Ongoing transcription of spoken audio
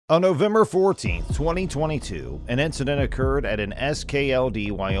On November 14, 2022, an incident occurred at an SKLD,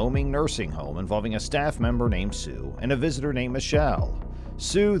 Wyoming nursing home involving a staff member named Sue and a visitor named Michelle.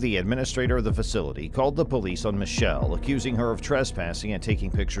 Sue, the administrator of the facility, called the police on Michelle, accusing her of trespassing and taking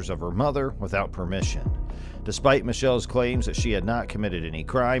pictures of her mother without permission. Despite Michelle's claims that she had not committed any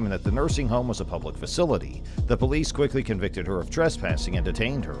crime and that the nursing home was a public facility, the police quickly convicted her of trespassing and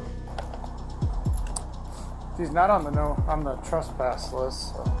detained her. She's not on the trespass list.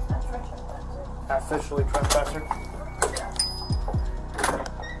 So. Officially trespasser.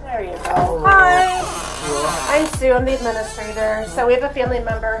 There you go. Hi. I'm Sue. I'm the administrator. So we have a family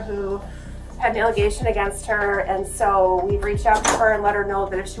member who had an allegation against her, and so we've reached out to her and let her know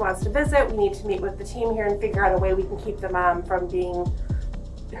that if she wants to visit, we need to meet with the team here and figure out a way we can keep the mom from being.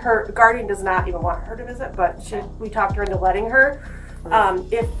 Her guardian does not even want her to visit, but we talked her into letting her.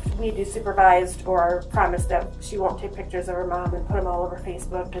 If we do supervised or promise that she won't take pictures of her mom and put them all over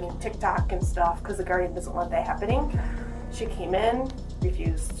Facebook and TikTok and stuff, because the guardian doesn't want that happening. She came in,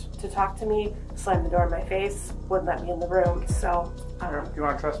 refused to talk to me, slammed the door in my face, wouldn't let me in the room. So, do you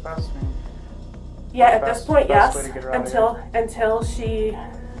want to trespass? Yeah, at this point, yes. Until she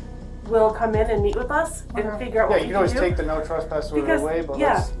will come in and meet with us and figure out what we can do. Yeah, you can always take the no trespass order away, but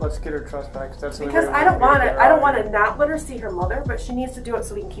let's get her trespass. Because I don't want to not let her see her mother, but she needs to do it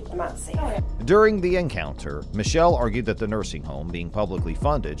so we can keep them out safe. During the encounter, Michelle argued that the nursing home, being publicly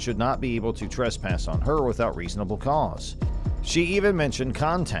funded, should not be able to trespass on her without reasonable cause. She even mentioned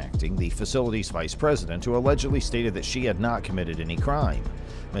contacting the facility's vice president, who allegedly stated that she had not committed any crime.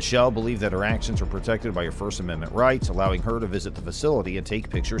 Michelle believed that her actions were protected by her First Amendment rights, allowing her to visit the facility and take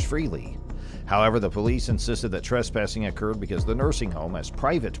pictures freely. However, the police insisted that trespassing occurred because the nursing home, as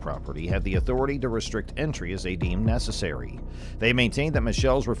private property, had the authority to restrict entry as they deemed necessary. They maintained that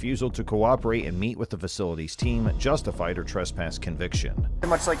Michelle's refusal to cooperate and meet with the facility's team justified her trespass conviction.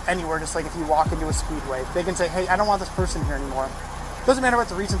 Pretty much like anywhere, just like if you walk into a speedway, they can say, hey, I don't want this person here anymore. Doesn't matter what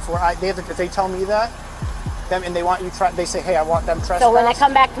the reason for. If they tell me that, and they want you they say, hey, I want them trespassed. So when I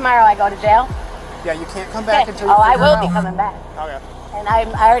come back tomorrow, I go to jail? Yeah, you can't come back until you I will be coming back. Okay. And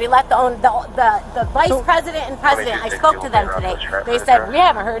I already let the vice president and president, I spoke to them today. They said, we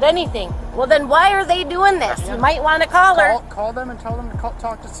haven't heard anything. Well, then why are they doing this? You might want to call her. Call them and tell them to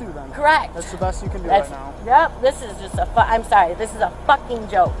talk to Sue then. Correct. That's the best you can do right now. Yep, this is just I'm sorry, this is a fucking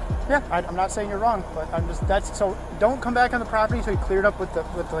joke. Yeah, I'm not saying you're wrong, but so don't come back on the property until you cleared up with the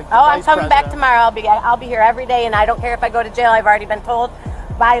I'm coming back tomorrow. I'll be here every day, and I don't care if I go to jail. I've already been told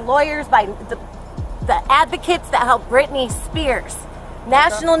by lawyers, by the advocates that help Britney Spears.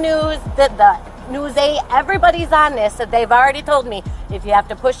 National News, the News 8, everybody's on this, so they've already told me, if you have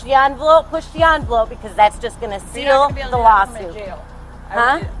to push the envelope, because that's just going to seal the lawsuit.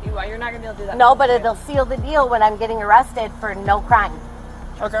 Huh? You're not going to be able to do that. No, but it'll seal the deal when I'm getting arrested for no crime.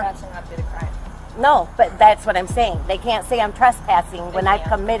 Trespassing not be the crime. No, but that's what I'm saying. They can't say I'm trespassing when I've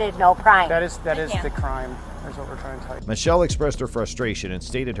committed no crime. That is the crime. That's what we're trying to tell you. Michelle expressed her frustration and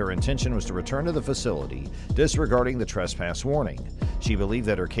stated her intention was to return to the facility, disregarding the trespass warning. She believed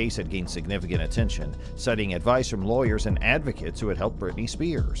that her case had gained significant attention, citing advice from lawyers and advocates who had helped Britney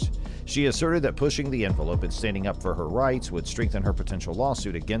Spears. She asserted that pushing the envelope and standing up for her rights would strengthen her potential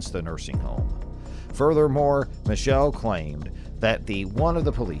lawsuit against the nursing home. Furthermore, Michelle claimed that one of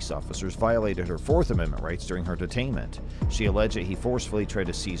the police officers violated her Fourth Amendment rights during her detainment. She alleged that he forcefully tried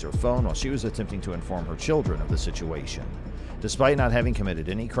to seize her phone while she was attempting to inform her children of the situation. Despite not having committed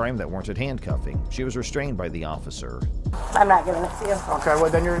any crime that warranted handcuffing, she was restrained by the officer. I'm not giving it to you. Okay, well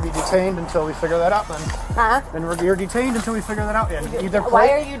then you're going to be detained until we figure that out then. Huh? Then you're detained until we figure that out. Why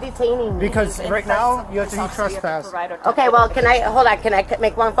are you detaining me? Because right now you have to be trespassed. Okay, well can I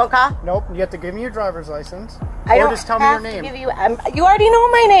make one phone call? Nope, you have to give me your driver's license. Just tell me your name. You already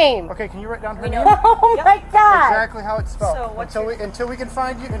know my name. Okay, can you write down her name? Oh my God. Exactly how it's spelled. So until we can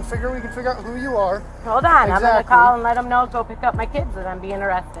find you and we can figure out who you are. Hold on, I'm going to call and let them know, go pick up my kids and I'm being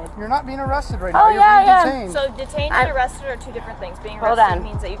arrested. You're not being arrested right now. You're being detained. So detained and arrested are two different things. Being arrested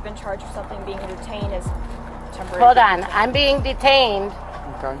means that you've been charged with something. Being detained is temporary. Hold on, I'm being detained.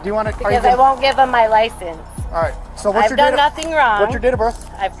 Okay. Do you want to? Because I won't give them my license. All right. So I've done nothing wrong. What's your date of birth?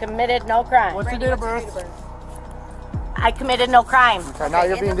 I've committed no crime. What's your date of birth? I committed no crime. Okay, now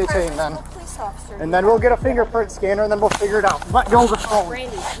you're being detained then. And then we'll get a fingerprint scanner and then we'll figure it out. But don't go home.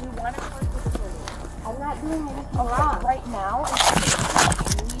 Randy, we want to work with the police. I'm not doing anything wrong. Right now,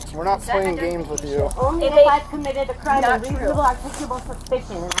 we're not playing games with you. Only if I've committed a crime of reasonable articulable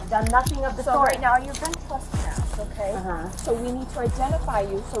suspicion and I've done nothing of the sort. So right now you've been trespassed, okay? So we need to identify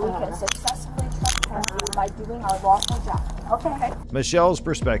you so we can successfully trespass you by doing our lawful job. Okay. Michelle's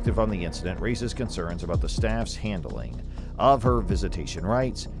perspective on the incident raises concerns about the staff's handling of her visitation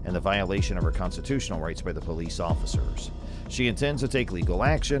rights and the violation of her constitutional rights by the police officers. She intends to take legal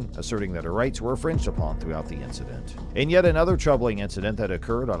action, asserting that her rights were infringed upon throughout the incident. In yet another troubling incident that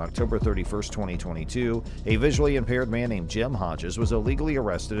occurred on October 31, 2022, a visually impaired man named Jim Hodges was illegally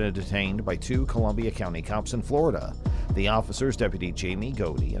arrested and detained by 2 Columbia County cops in Florida. The officers, Deputy Jamie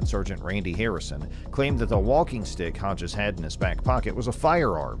Godey and Sergeant Randy Harrison, claimed that the walking stick Hodges had in his back pocket was a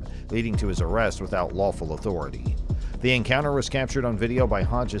firearm, leading to his arrest without lawful authority. The encounter was captured on video by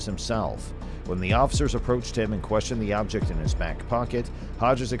Hodges himself. When the officers approached him and questioned the object in his back pocket,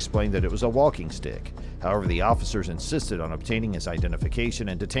 Hodges explained that it was a walking stick. However, the officers insisted on obtaining his identification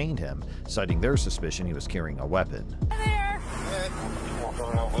and detained him, citing their suspicion he was carrying a weapon. Hi there!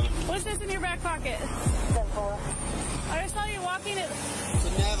 What's this in your back pocket? I just saw you walking it. It's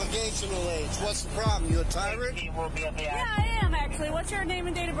a navigational aid. What's the problem? You a tyrant? Yeah, I am actually. What's your name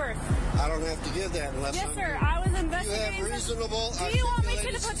and date of birth? I don't have to give that unless Yes, sir. I was investigating. You have reasonable. Do you want me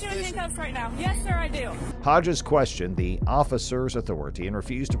to put you in handcuffs right now? Yes, sir, I do. Hodges questioned the officer's authority and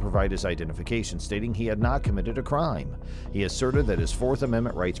refused to provide his identification, stating he had not committed a crime. He asserted that his Fourth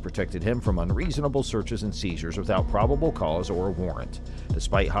Amendment rights protected him from unreasonable searches and seizures without probable cause or a warrant.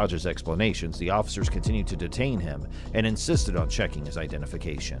 Despite Hodges' explanations, the officers continued to detain him and insisted on checking his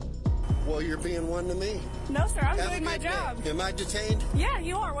identification. Well, you're being one to me. No, sir, I'm Have doing a my good day. job. Am I detained? Yeah,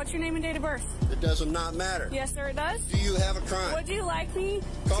 you are. What's your name and date of birth? It does not matter. Yes, sir, it does. Do you have a crime? Would you like me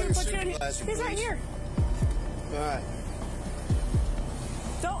Call to your put you in? supervisor, He's right please. here. All right.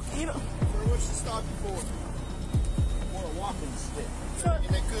 You don't. Sir, what's she stop you for? For a walking stick. So,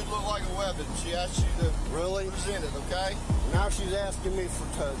 And it could look like a weapon. She asked you to present it, okay? Now she's asking me for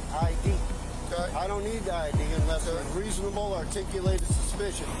ID. Okay. I don't need the ID unless there's reasonable articulated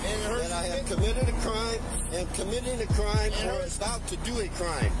suspicion that I have committed a crime, am committing a crime, or about to do a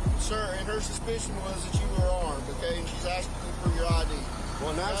crime. Sir, and her suspicion was that you were armed, okay? And she's asking you for your ID.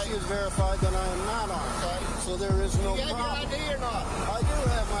 Well, now she has verified that I am not armed, okay? So there is no problem. You got your ID or not? I do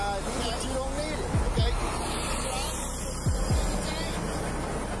have my ID, but you don't need it, okay?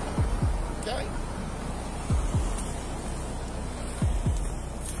 Okay?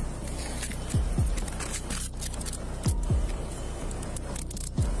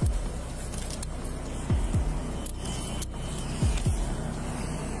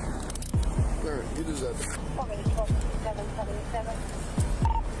 It is that.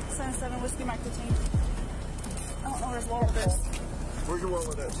 77 Whiskey Mike detained. I don't know where his wallet is. Where's your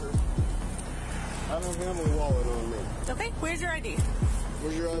wallet at, sir? I don't have my wallet on me. Okay, where's your ID?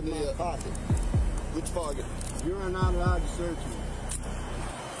 Where's your ID at? Pocket. Which pocket? You are not allowed to search me.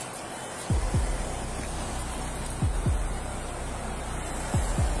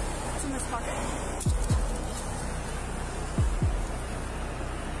 It's in this pocket.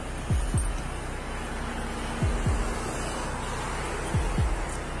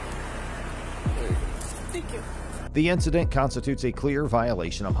 Thank you. The incident constitutes a clear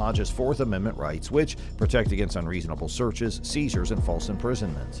violation of Hodges' Fourth Amendment rights, which protect against unreasonable searches, seizures, and false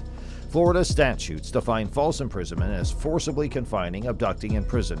imprisonment. Florida statutes define false imprisonment as forcibly confining, abducting,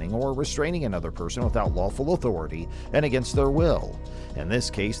 imprisoning, or restraining another person without lawful authority and against their will. In this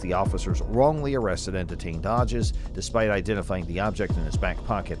case, the officers wrongly arrested and detained Hodges, despite identifying the object in his back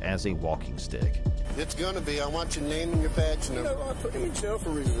pocket as a walking stick. It's gonna be. I want your name and your badge number. You know, I'll put him in jail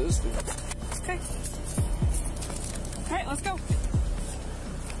for resisting. Okay. All right, let's go.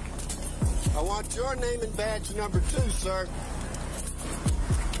 I want your name and badge number too, sir.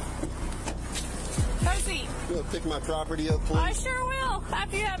 Have a seat. You wanna pick my property up, please? I sure will,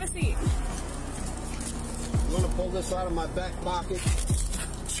 after you have a seat. You wanna pull this out of my back pocket?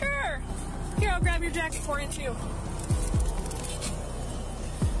 Sure. Here, I'll grab your jacket for you, too.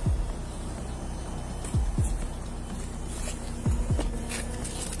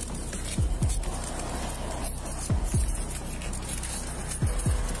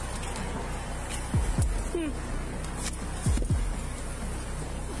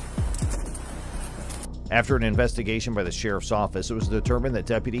 After an investigation by the sheriff's office, it was determined that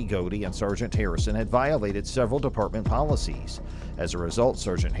Deputy Godey and Sergeant Harrison had violated several department policies. As a result,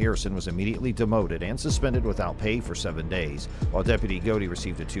 Sergeant Harrison was immediately demoted and suspended without pay for 7 days, while Deputy Godey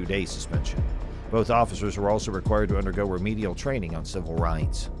received a 2-day suspension. Both officers were also required to undergo remedial training on civil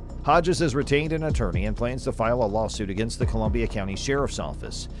rights. Hodges has retained an attorney and plans to file a lawsuit against the Columbia County Sheriff's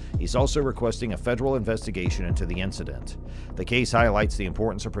Office. He's also requesting a federal investigation into the incident. The case highlights the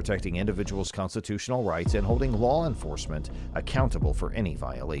importance of protecting individuals' constitutional rights and holding law enforcement accountable for any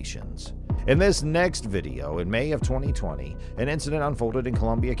violations. In this next video, in May of 2020, an incident unfolded in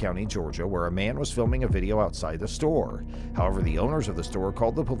Columbia County, Georgia, where a man was filming a video outside the store. However, the owners of the store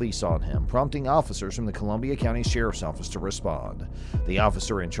called the police on him, prompting officers from the Columbia County Sheriff's Office to respond. The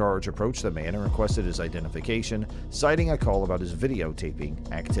officer in charge approached the man and requested his identification, citing a call about his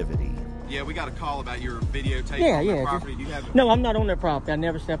videotaping activity. Yeah, we got a call about your videotaping on their property. Do you have it? No, I'm not on their property. I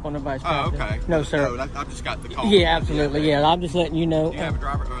never step on nobody's property. Oh, okay. No, sir. No, I just got the call. Yeah, absolutely. Yeah, I'm just letting you know. Do you have a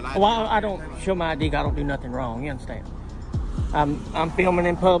driver or an ID? Well, I don't show my ID. I don't do nothing wrong. You understand? I'm filming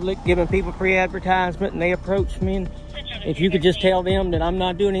in public, giving people free advertisement, and they approach me. And if you could just tell them that I'm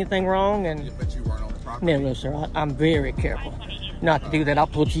not doing anything wrong, and But you weren't on the property. no, sir. I'm very careful not to do that. I'll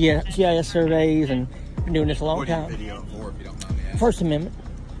pull GIS surveys, and been doing this a long What are you time. videoing for, if you don't mind me asking? First Amendment,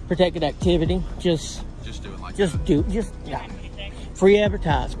 protected activity. Just do it like yeah. Free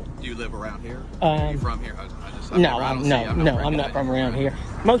advertisement. Do you live around here? Are you from here? I'm not from around here.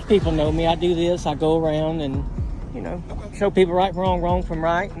 Most people know me. I do this. I go around and, show people right from wrong from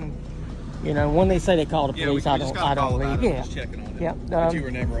right. And, when they say they call the police, I don't leave. Yeah. Just checking on it. Yeah. But you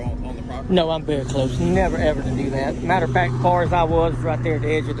were never on the property? No, I'm very close. Never ever to do that. Matter of fact, as far as I was, right there at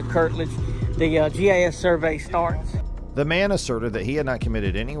the edge of the curtilage, the GIS survey starts. The man asserted that he had not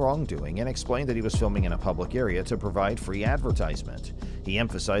committed any wrongdoing and explained that he was filming in a public area to provide free advertisement. He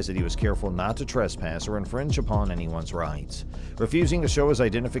emphasized that he was careful not to trespass or infringe upon anyone's rights. Refusing to show his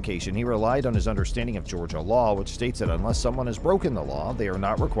identification, he relied on his understanding of Georgia law, which states that unless someone has broken the law, they are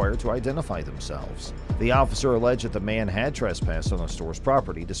not required to identify themselves. The officer alleged that the man had trespassed on the store's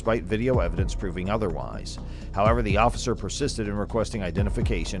property, despite video evidence proving otherwise. However, the officer persisted in requesting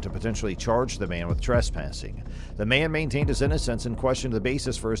identification to potentially charge the man with trespassing. The man maintained his innocence and questioned the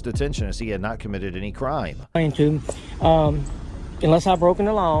basis for his detention, as he had not committed any crime. Unless I've broken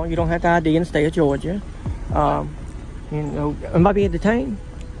the law, you don't have to ID in the state of Georgia. Am I being detained?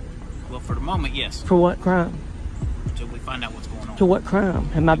 Well, for the moment, yes. For what crime? Until we find out what's going on. To what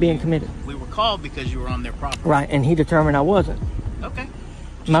crime am I being committed? We were called because you were on their property. Right, and he determined I wasn't. Okay.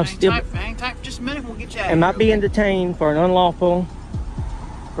 Hang tight for just a minute, we'll get you out of here. Am I being detained for an unlawful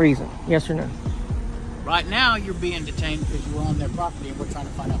reason? Yes or no? Right now, you're being detained because you were on their property, and we're trying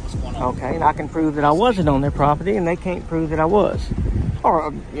to find out what's going on. Okay, and I can prove that I wasn't on their property, and they can't prove that I was.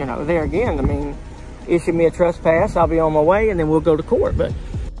 Or, there again, issue me a trespass, I'll be on my way, and then we'll go to court. But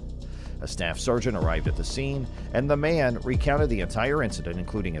a staff sergeant arrived at the scene, and the man recounted the entire incident,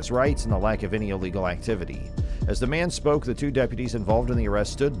 including his rights and the lack of any illegal activity. As the man spoke, the two deputies involved in the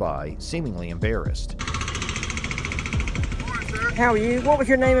arrest stood by, seemingly embarrassed. How are you? What was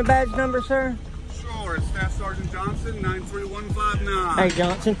your name and badge number, sir? Sure, it's Staff Sergeant Johnson, 93159. Hey,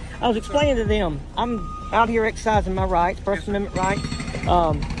 Johnson. I was explaining to them, I'm out here exercising my rights, First Amendment right.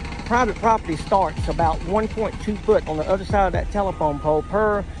 Private property starts about 1.2 foot on the other side of that telephone pole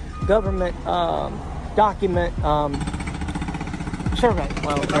per government document survey.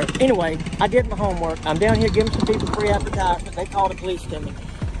 Well, anyway, I did my homework. I'm down here giving some people free advertisement. They called the police to me.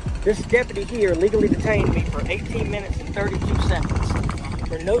 This deputy here legally detained me for 18 minutes and 32 seconds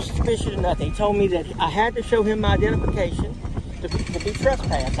for no suspicion of nothing. He told me that I had to show him my identification to be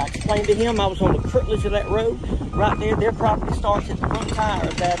trespassed. I explained to him I was on the curtilage of that road. Right there, their property starts at the front tire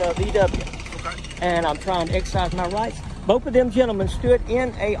of that VW. And I'm trying to exercise my rights. Both of them gentlemen stood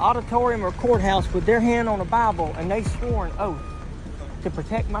in a auditorium or courthouse with their hand on a Bible, and they swore an oath to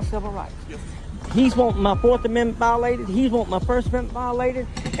protect my civil rights. He's wanting my Fourth Amendment violated, he's wanting my First Amendment violated,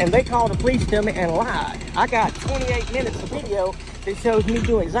 and they called the police to me and lied. I got 28 minutes of video that shows me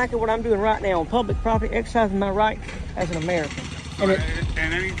doing exactly what I'm doing right now on public property, exercising my right as an American. And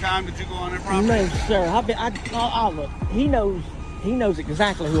any time did you go on their property? No, sir. I'll look. He knows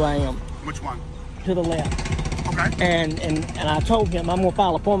exactly who I am. Which one? To the left. Okay. And I told him I'm gonna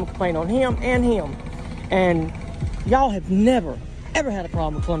file a formal complaint on him and him. And y'all have never, ever had a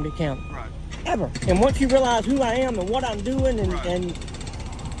problem with Columbia County. Right. Ever. And once you realize who I am and what I'm doing, and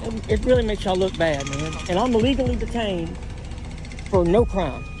it really makes y'all look bad, man. And I'm illegally detained for no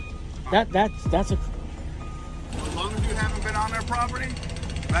crime. That's a. As long as you haven't been on their property,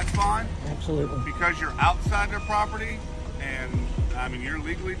 that's fine. Absolutely. Because you're outside their property, and you're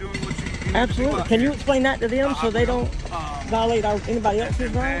legally doing what you need Absolutely. to do. Can you explain that to them so they don't violate anybody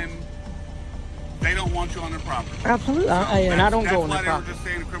else's rights? They don't want you on their property. Absolutely. I don't go on their property. That's why they were just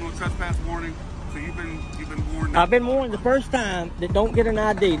saying a criminal trespass warning. So you've been warned. I've been warned the first time that don't get an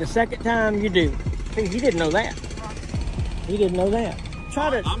ID. The second time you do. See, he didn't know that. He didn't know that.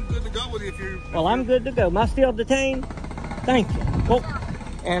 I'm good to go with you if you're... Well, I'm good to go. Am I still detained? Thank you. Well,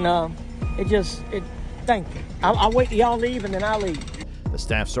 and thank you. I'll wait till y'all leave and then I'll leave. The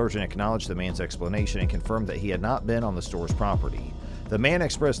staff sergeant acknowledged the man's explanation and confirmed that he had not been on the store's property. The man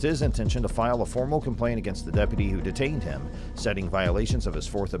expressed his intention to file a formal complaint against the deputy who detained him, citing violations of his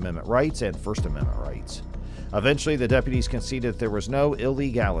Fourth Amendment rights and First Amendment rights. Eventually, the deputies conceded that there was no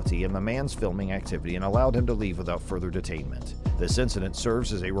illegality in the man's filming activity and allowed him to leave without further detainment. This incident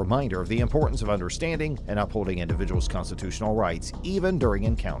serves as a reminder of the importance of understanding and upholding individuals' constitutional rights, even during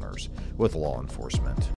encounters with law enforcement.